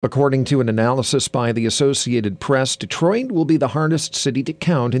According to an analysis by the Associated Press, Detroit will be the hardest city to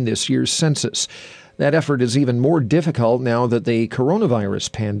count in this year's census. That effort is even more difficult now that the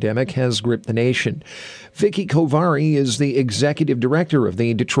coronavirus pandemic has gripped the nation. Vicky Kovari is the executive director of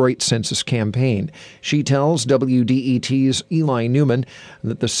the Detroit Census Campaign. She tells WDET's Eli Newman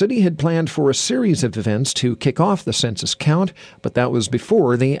that the city had planned for a series of events to kick off the census count, but that was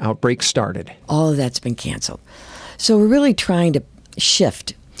before the outbreak started. All of that's been canceled. So we're really trying to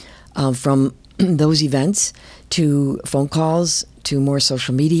shift from those events to phone calls, to more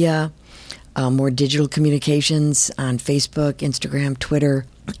social media, more digital communications on Facebook, Instagram, Twitter,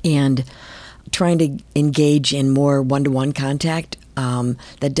 and trying to engage in more one-to-one contact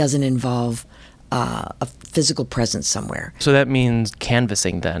that doesn't involve a physical presence somewhere. So that means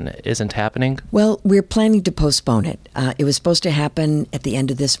canvassing then isn't happening? Well, we're planning to postpone it. It was supposed to happen at the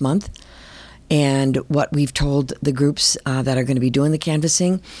end of this month, and what we've told the groups that are going to be doing the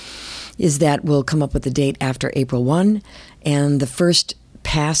canvassing is that we'll come up with a date after April 1, and the first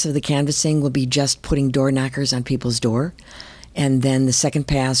pass of the canvassing will be just putting door knockers on people's door, and then the second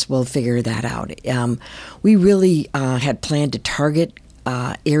pass we'll figure that out. We really had planned to target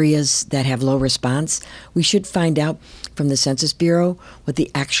areas that have low response. We should find out from the Census Bureau what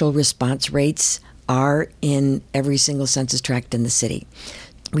the actual response rates are in every single census tract in the city.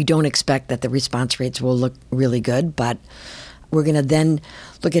 We don't expect that the response rates will look really good, but we're going to then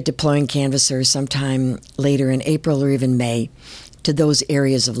look at deploying canvassers sometime later in April or even May to those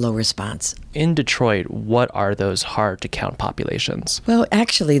areas of low response. In Detroit, what are those hard-to-count populations? Well,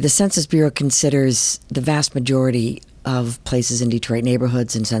 actually, the Census Bureau considers the vast majority of places in Detroit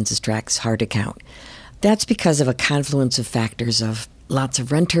neighborhoods and census tracts hard to count. That's because of a confluence of factors of lots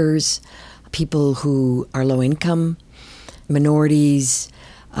of renters, people who are low income, minorities,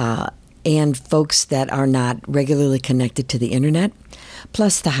 and folks that are not regularly connected to the internet.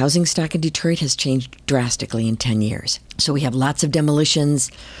 Plus, the housing stock in Detroit has changed drastically in 10 years. So we have lots of demolitions.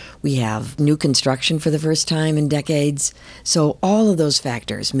 We have new construction for the first time in decades. So all of those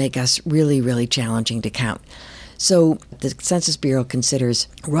factors make us really, really challenging to count. So the Census Bureau considers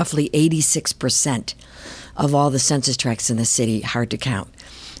roughly 86% of all the census tracts in the city hard to count,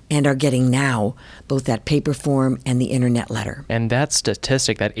 and are getting now both that paper form and the internet letter. And that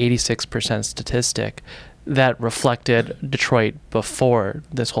statistic, that 86% statistic, that reflected Detroit before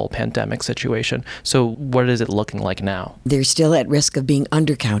this whole pandemic situation. So what is it looking like now? They're still at risk of being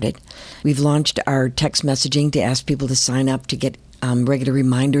undercounted. We've launched our text messaging to ask people to sign up to get regular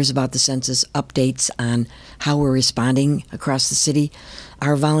reminders about the census, updates on how we're responding across the city.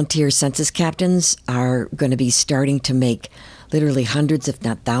 Our volunteer census captains are going to be starting to make literally hundreds, if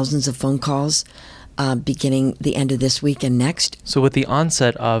not thousands, of phone calls beginning the end of this week and next. So with the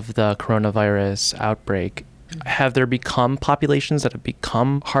onset of the coronavirus outbreak, have there become populations that have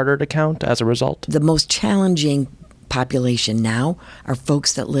become harder to count as a result? The most challenging population now are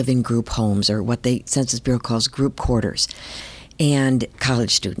folks that live in group homes, or what the Census Bureau calls group quarters, and college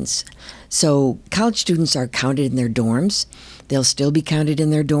students. So college students are counted in their dorms. They'll still be counted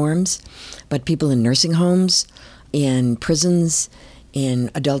in their dorms, but people in nursing homes, in prisons, in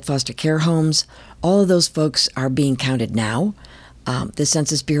adult foster care homes, all of those folks are being counted now. The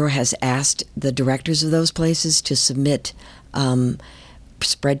Census Bureau has asked the directors of those places to submit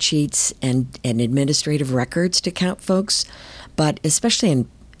spreadsheets and administrative records to count folks, but especially in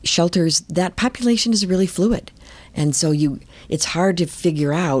shelters, that population is really fluid. And so it's hard to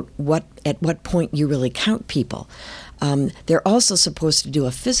figure out at what point you really count people. They're also supposed to do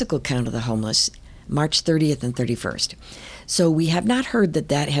a physical count of the homeless March 30th and 31st. So we have not heard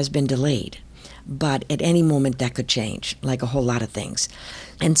that has been delayed, but at any moment that could change, like a whole lot of things.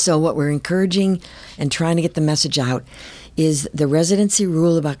 And so what we're encouraging and trying to get the message out is the residency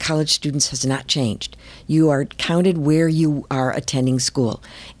rule about college students has not changed. You are counted where you are attending school.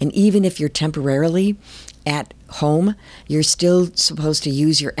 And even if you're temporarily at home, you're still supposed to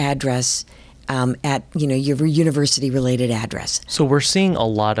use your address at your university-related address. So we're seeing a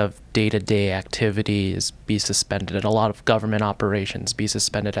lot of day-to-day activities be suspended and a lot of government operations be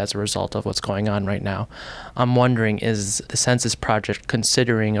suspended as a result of what's going on right now. I'm wondering, is the Census Project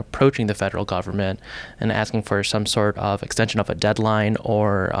considering approaching the federal government and asking for some sort of extension of a deadline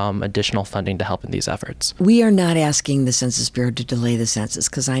or additional funding to help in these efforts? We are not asking the Census Bureau to delay the census,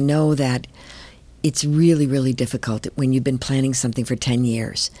 because I know that it's really, really difficult when you've been planning something for 10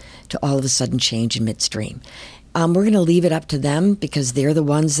 years to all of a sudden change in midstream. We're going to leave it up to them because they're the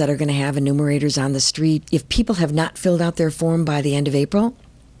ones that are going to have enumerators on the street. If people have not filled out their form by the end of April,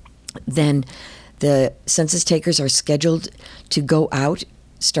 then the census takers are scheduled to go out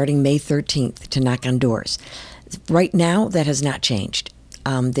starting May 13th to knock on doors. Right now, that has not changed.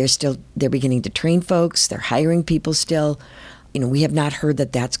 They're beginning to train folks. They're hiring people still. We have not heard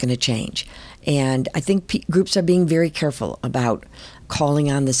that that's going to change. And I think groups are being very careful about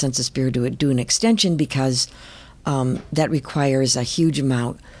calling on the Census Bureau to do an extension because that requires a huge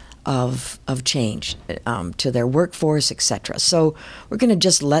amount of change to their workforce, etc. So we're going to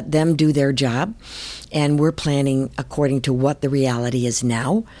just let them do their job, and we're planning according to what the reality is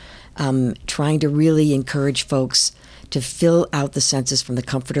now, trying to really encourage folks to fill out the census from the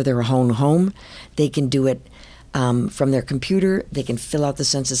comfort of their own home. They can do it from their computer. They can fill out the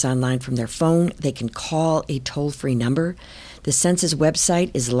census online from their phone. They can call a toll-free number. The census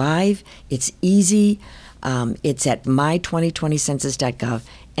website is live. It's easy. It's at my2020census.gov.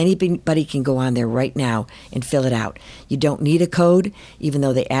 Anybody can go on there right now and fill it out. You don't need a code, even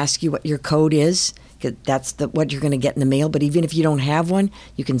though they ask you what your code is. 'Cause that's what you're going to get in the mail. But even if you don't have one,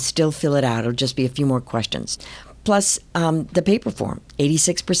 you can still fill it out. It'll just be a few more questions. Plus, the paper form.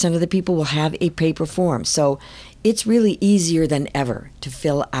 86% of the people will have a paper form. So it's really easier than ever to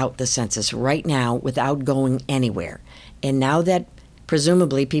fill out the census right now without going anywhere. And now that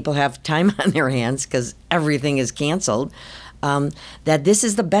presumably people have time on their hands because everything is canceled, that this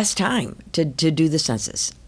is the best time to do the census.